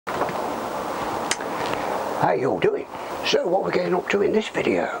How you all doing? So what we're getting up to in this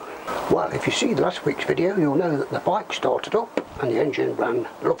video? Well, if you see last week's video, you'll know that the bike started up and the engine ran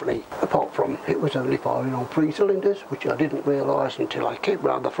lovely, apart from it was only firing on 3 cylinders, which I didn't realise until I came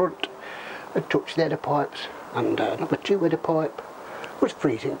round the front and touched the header pipes, and number 2 header pipe was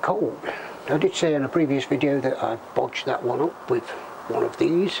freezing cold. I did say in a previous video that I bodged that one up with one of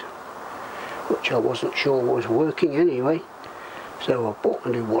these, which I wasn't sure was working anyway, so I bought a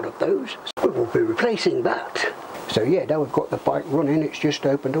new one of those. We will be replacing that. So yeah, now we've got the bike running, it's just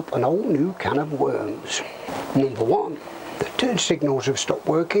opened up an whole new can of worms. Number 1, the turn signals have stopped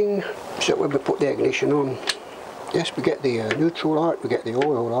working, so when we put the ignition on, yes, we get the neutral light, we get the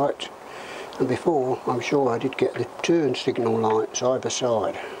oil light, and before I'm sure I did get the turn signal lights either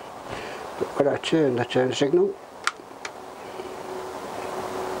side. But when I turn the turn signal,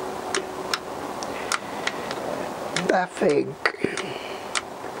 baffing.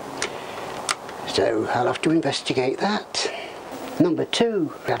 So I'll have to investigate that. Number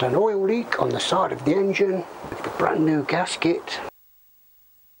 2, we had an oil leak on the side of the engine with the brand new gasket.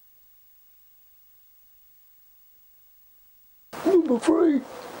 Number 3,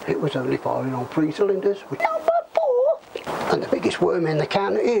 it was only firing on 3 cylinders. Number 4, and the biggest worm in the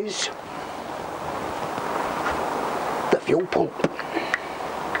can is the fuel pump.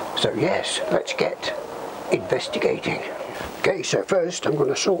 So yes, let's get investigating. Okay, so first I'm going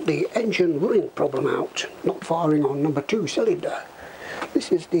to sort the engine running problem out, not firing on number 2 cylinder.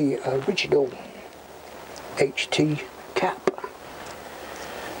 This is the original HT cap.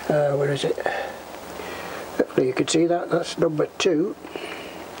 Where is it? Hopefully you can see that, that's number 2.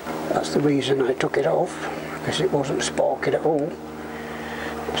 That's the reason I took it off, because it wasn't sparking at all.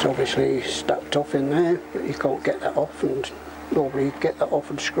 It's obviously stacked off in there, but you can't get that off, and normally you get that off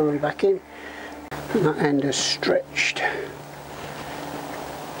and screw it back in. And that end is stretched.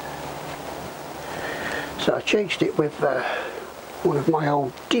 So I changed it with one of my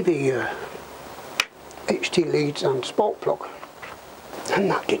old Divi HT leads and spark plug, and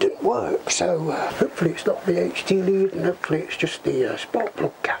that didn't work, so hopefully it's not the HT lead and hopefully it's just the spark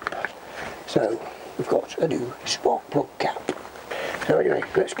plug cap. So we've got a new spark plug cap. So anyway,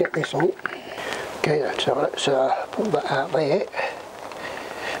 let's get this on. Okay then, so let's pull that out there.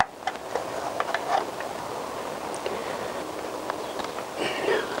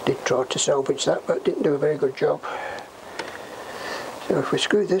 Did try to salvage that, but didn't do a very good job. So if we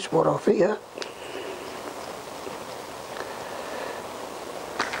screw this one off here,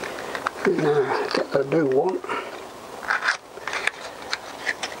 and get the new one,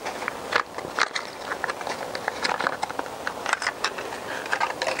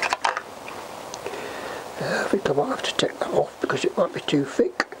 I think I might have to take that off because it might be too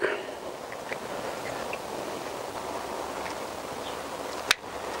thick.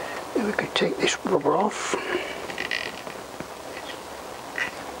 We could take this rubber off.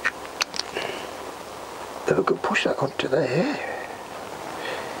 Then we could push that onto there.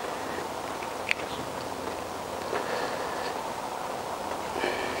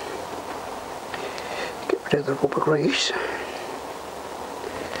 Get rid of the rubber grease.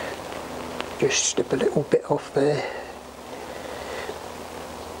 Just snip a little bit off there.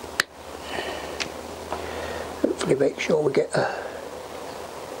 Hopefully make sure we get a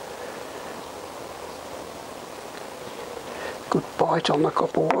good bite on the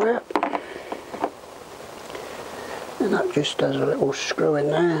copper wire, and that just does a little screw in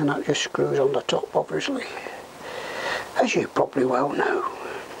there, and that just screws on the top, obviously, as you probably well know.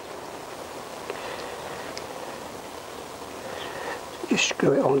 Just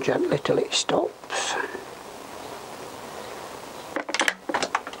screw it on gently till it stops.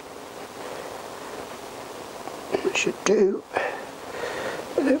 That should do,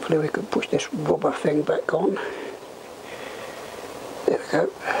 and hopefully we can push this rubber thing back on. There we go.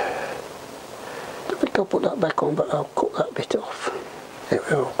 I think I'll put that back on, but I'll cut that bit off. There we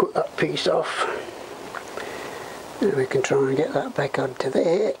go, cut that piece off. And we can try and get that back onto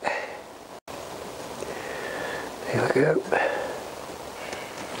there. There we go.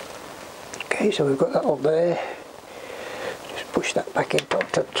 Okay, so we've got that on there. Just push that back into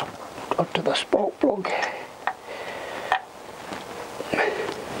onto the spark plug.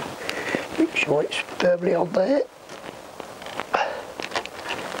 Make sure it's firmly on there.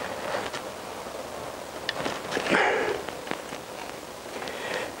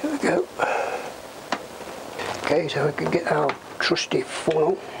 Go. Okay, so we can get our trusty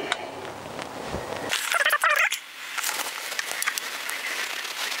funnel.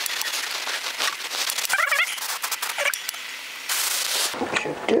 That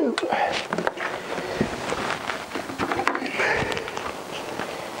should do.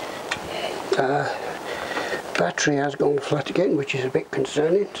 battery has gone flat again, which is a bit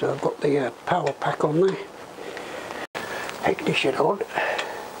concerning. So I've got the power pack on there, ignition on,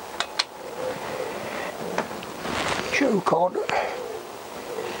 choke on,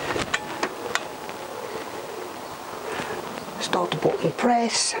 start the button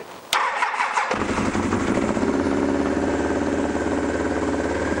press.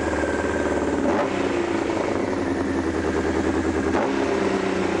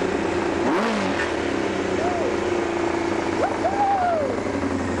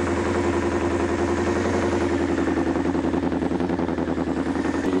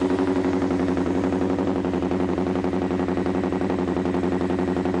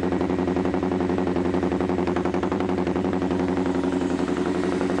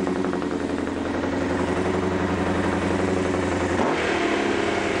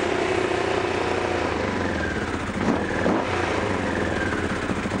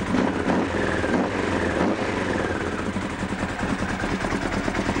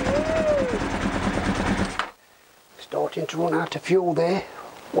 Starting to run out of fuel there.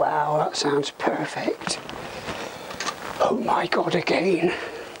 Wow, that sounds perfect. Oh my god, again.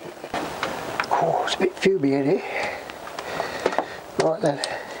 Oh, it's a bit fumy in here. Right then,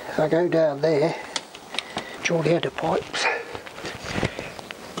 if I go down there, draw the header pipes.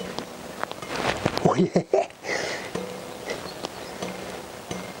 Oh yeah.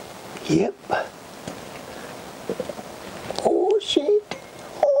 Yep. Oh shit.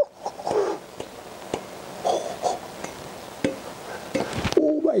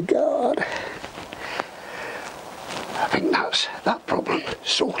 Oh my god. I think that's that problem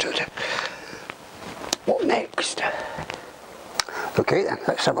sorted. What next? Okay then,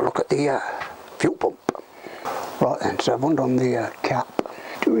 let's have a look at the fuel pump. Right then, so I've undone the cap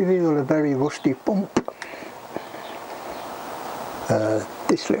to reveal a very rusty pump.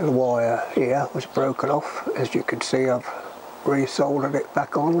 This little wire here was broken off. As you can see, I've re-soldered it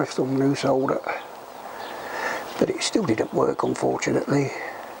back on with some new solder, but it still didn't work, unfortunately.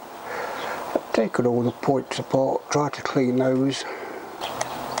 I've taken all the points apart, tried to clean those,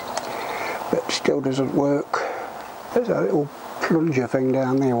 but it still doesn't work. There's a little plunger thing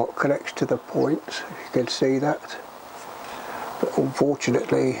down there what connects to the points, if you can see that, but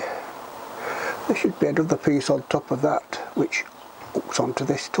unfortunately there should be another piece on top of that which hooks onto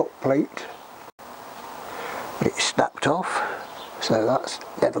this top plate, but it's snapped off, so that's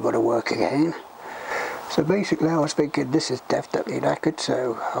never going to work again. So basically I was thinking this is definitely knackered,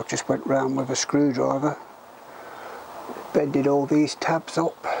 so I just went round with a screwdriver, bending all these tabs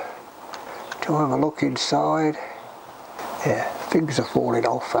up to have a look inside. Yeah, things are falling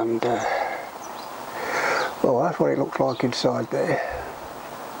off, and well, that's what it looks like inside there.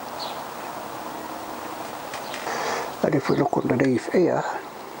 And if we look underneath here,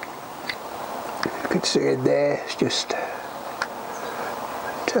 you can see in there it's just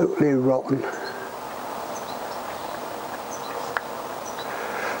totally rotten.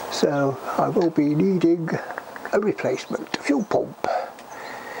 So I will be needing a replacement fuel pump,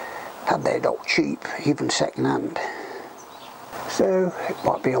 and they're not cheap, even second hand. So it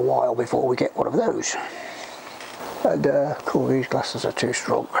might be a while before we get one of those. And cool, these glasses are too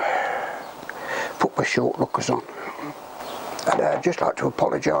strong. Put my short lookers on. And I'd just like to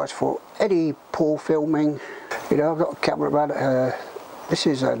apologise for any poor filming. You know, I've got a cameraman. This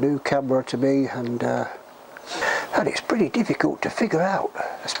is a new camera to me, and it's pretty difficult to figure out,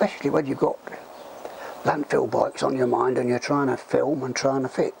 especially when you've got landfill bikes on your mind and you're trying to film and trying to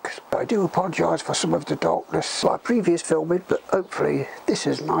fix. I do apologise for some of the darkness my previous filming, but hopefully this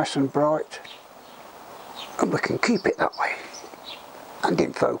is nice and bright and we can keep it that way and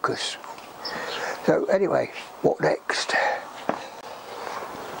in focus. So anyway, what next?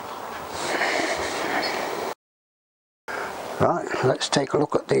 Right, let's take a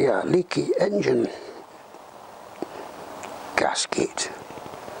look at the leaky engine gasket.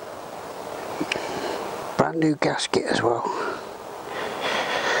 Brand new gasket as well.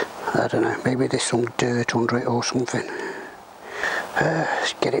 I don't know, maybe there's some dirt under it or something.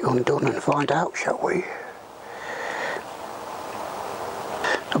 Let's get it undone and find out, shall we?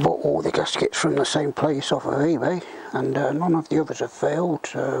 I bought all the gaskets from the same place off of eBay, and none of the others have failed,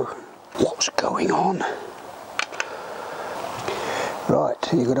 so what's going on?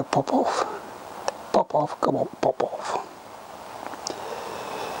 Right, you're going to pop off. Pop off, come on, pop off.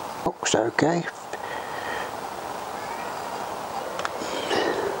 Looks okay.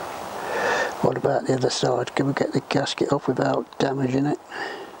 What about the other side? Can we get the gasket off without damaging it?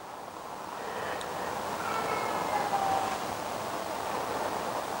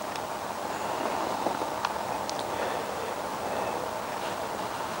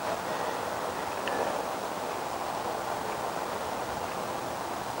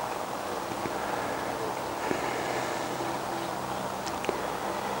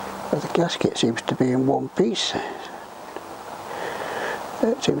 The gasket seems to be in one piece.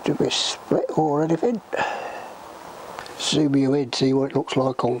 It seems to be split or anything. Zoom you in, see what it looks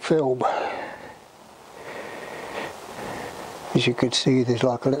like on film. As you can see, there's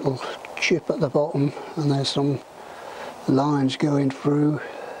like a little chip at the bottom and there's some lines going through.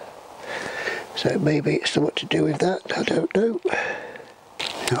 So maybe it's something to do with that, I don't know.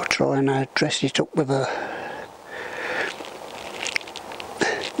 I'll try and dress it up with a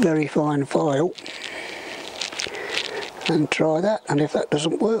very fine file and try that, and if that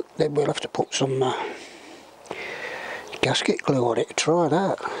doesn't work then we'll have to put some gasket glue on it. Try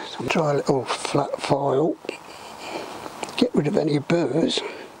that. So try a little flat file, get rid of any burrs.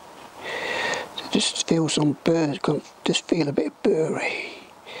 So just feel some burrs, just feel a bit burry.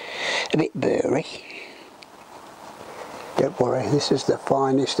 A bit burry. Don't worry, this is the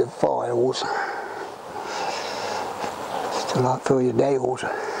finest of files. It's like for your nails.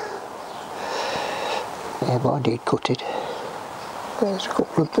 Yeah, but I did cut it. There's a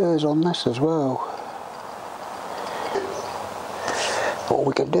couple of burrs on this as well. What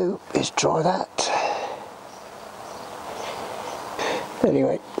we can do is try that.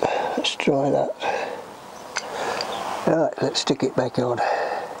 Anyway, let's try that. Right, let's stick it back on.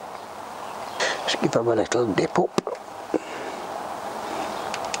 Let's give them a little dip up.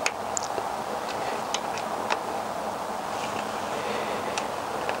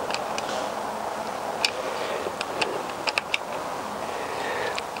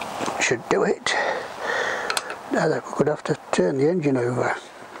 Should do it. Now then, we're going to have to turn the engine over.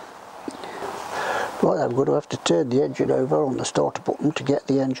 Right then, we're going to have to turn the engine over on the starter button to get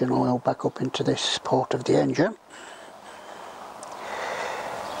the engine oil back up into this part of the engine.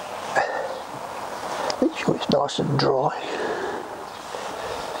 Make sure it's nice and dry.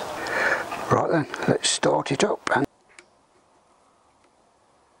 Right then, let's start it up. And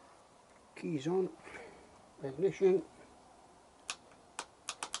keys on, ignition.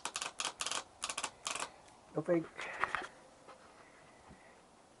 Nothing.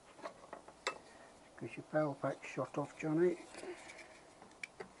 Because your power pack's shot off, Johnny.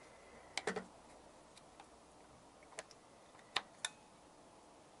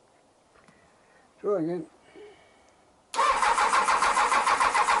 Try again.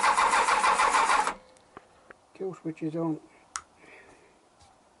 Kill switch is on.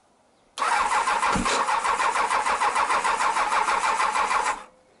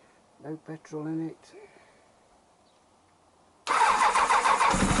 No petrol in it.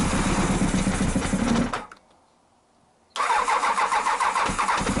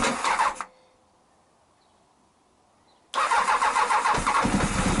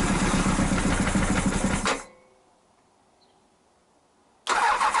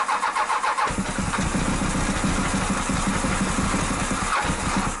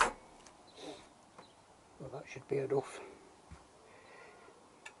 Well, that should be enough.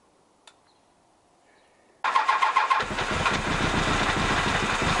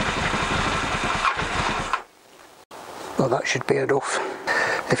 Well, that should be enough.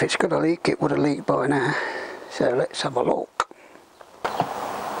 If it's going to leak, it would have leaked by now. So let's have a look.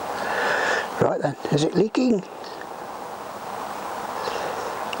 Right then, is it leaking?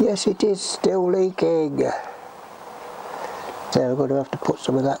 Yes, it is still leaking. So we're going to have to put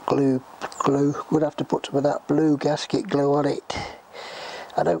some of that glue. We'll have to put some of that blue gasket glue on it.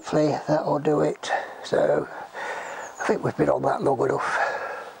 And hopefully that will do it. So I think we've been on that long enough.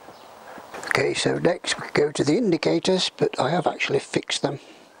 Okay, so next we go to the indicators, but I have actually fixed them.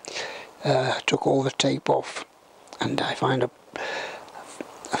 Took all the tape off, and I found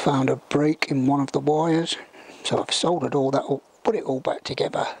a break in one of the wires, so I've soldered all that up, put it all back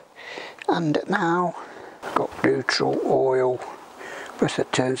together, and now I've got neutral oil. Press the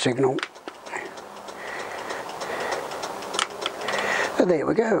turn signal, and there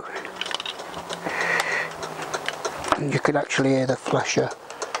we go. And you can actually hear the flasher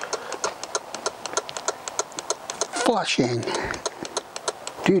flashing.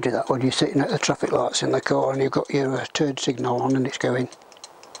 Do you do that when you're sitting at the traffic lights in the car and you've got your turn signal on and it's going?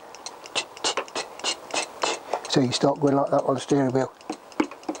 So you start going like that on the steering wheel.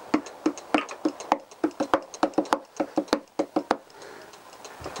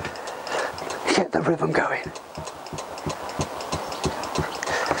 Get the rhythm going.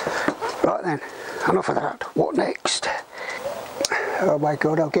 Right then, enough of that. What next? Oh my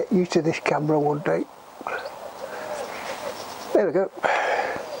god, I'll get used to this camera one day. There we go.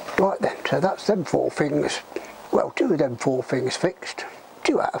 Right then, so that's them 4 things. Well, 2 of them 4 things fixed.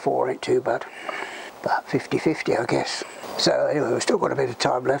 2 out of 4 ain't too bad. About 50-50, I guess. So anyway, we've still got a bit of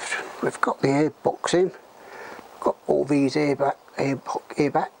time left. We've got the air box in. Got all these air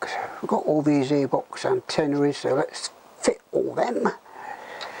earbacks. We've got all these earbox antennas, so let's fit all them.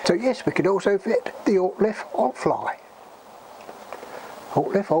 So yes, we could also fit the alt-lift alt-fly.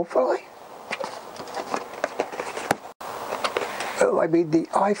 Alt-lift alt-fly. Oh, I mean the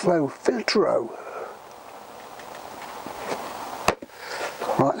iFlow filtero.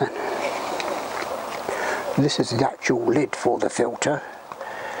 Right then. This is the actual lid for the filter.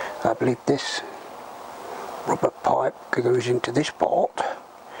 I believe this rubber pipe goes into this part,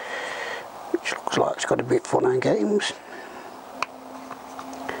 which looks like it's got a bit fun and games.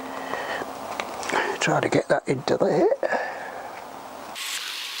 Try to get that into there.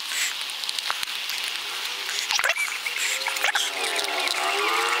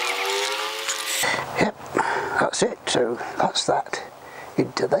 Yep, that's it. So that's that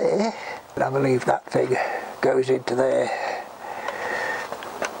into there. And I believe that thing goes into there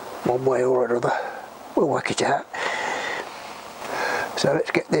one way or another. We'll work it out. So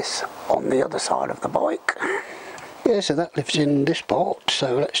let's get this on the other side of the bike. Yeah, so that lives in this part,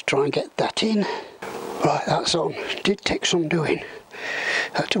 so let's try and get that in. Right, that's on. Did take some doing.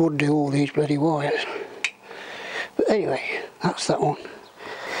 Had to undo all these bloody wires. But anyway, that's that one.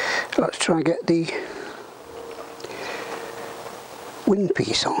 Let's try and get the wing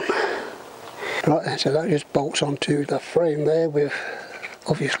piece on. Right then, so that just bolts onto the frame there with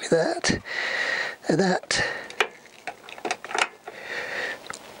obviously that and that.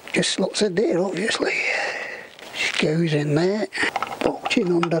 Just slots in there obviously. Just goes in there, bolts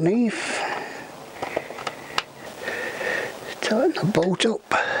in underneath. Tighten the bolt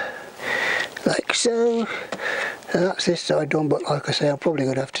up like so. And that's this side done, but like I say, I'm probably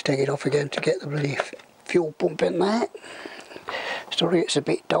going to have to take it off again to get the bloody fuel pump in there. Sorry it's a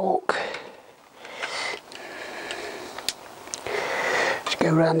bit dark. Let's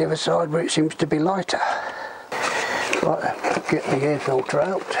go around the other side where it seems to be lighter. Right, get the air filter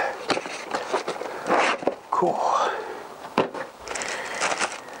out. Cool.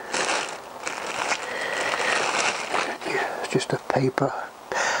 It's just a paper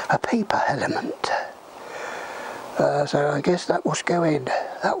element. So I guess that must go in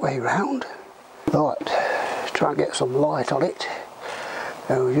that way round. Right, try and get some light on it.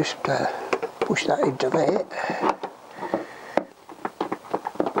 So we just push that into there.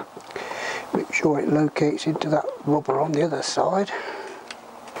 Make sure it locates into that rubber on the other side.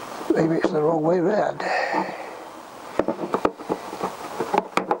 Maybe it's the wrong way round.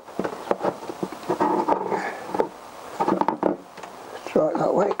 Try it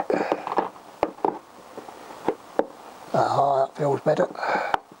that way. Ah, that feels better.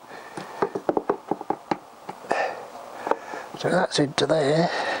 So that's into there.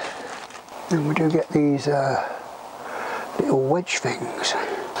 And we do get these little wedge things.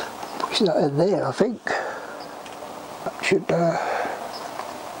 Is that in there, I think? That should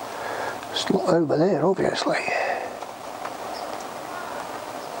slot over there, obviously.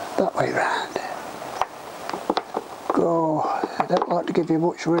 That way round. God, they don't like to give you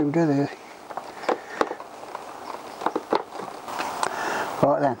much room, do they?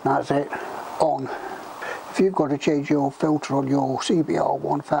 Right then, that's it. On. If you've got to change your filter on your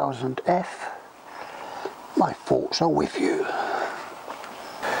CBR1000F, my thoughts are with you.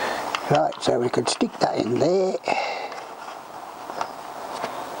 Right, so we can stick that in there.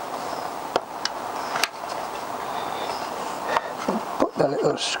 Put the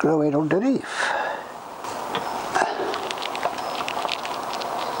little screw in underneath.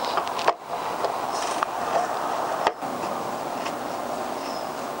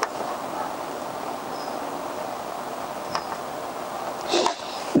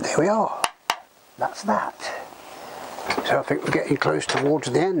 There we are. That's that. So I think we're getting close towards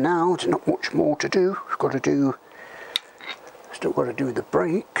the end now. There's not much more to do. We've got to do, still got to do the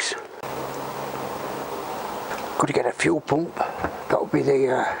brakes. Got to get a fuel pump. That'll be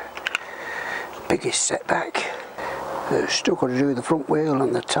the biggest setback. Still got to do the front wheel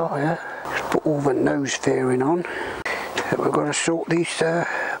and the tyre. Just put all the nose fairing on. And we've got to sort these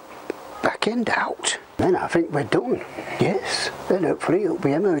back end out. Then I think we're done. Yes. Then hopefully it'll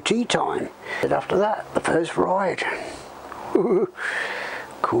be MOT time. And after that, the first ride.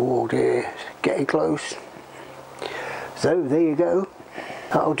 Cool, dear. Getting close. So there you go.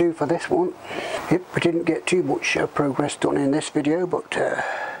 That'll do for this one. Yep, we didn't get too much progress done in this video, but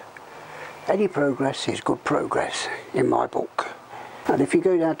any progress is good progress in my book. And if you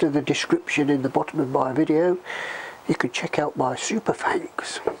go down to the description in the bottom of my video, you can check out my super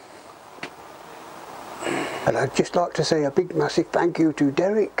thanks. And I'd just like to say a big massive thank you to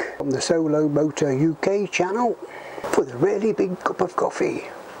Derek from the Solo Moto UK channel for the really big cup of coffee.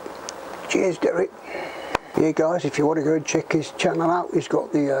 Cheers, Derek. Yeah guys, if you want to go and check his channel out, he's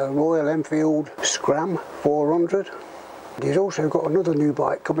got the Royal Enfield Scram 400. He's also got another new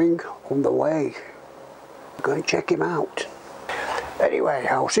bike coming on the way. Go and check him out. Anyway,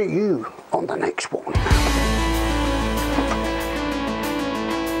 I'll see you on the next one.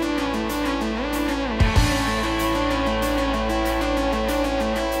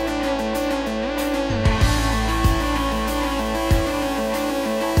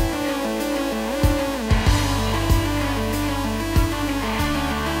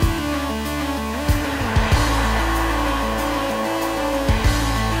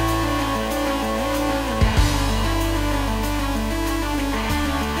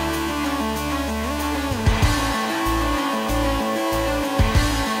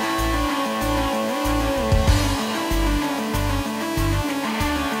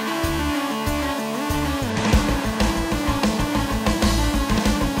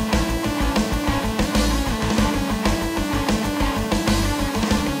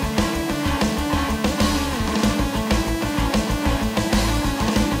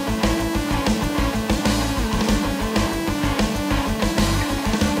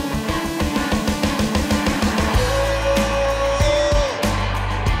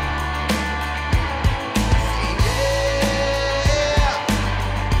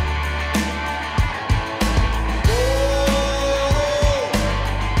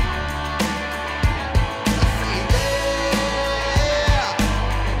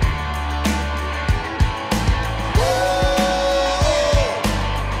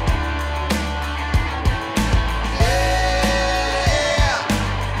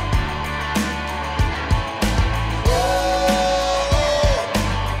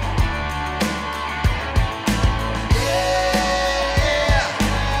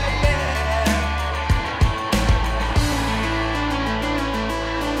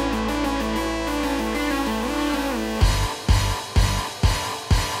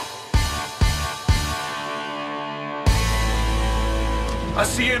 I'll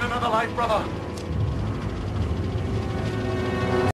see you in another life, brother.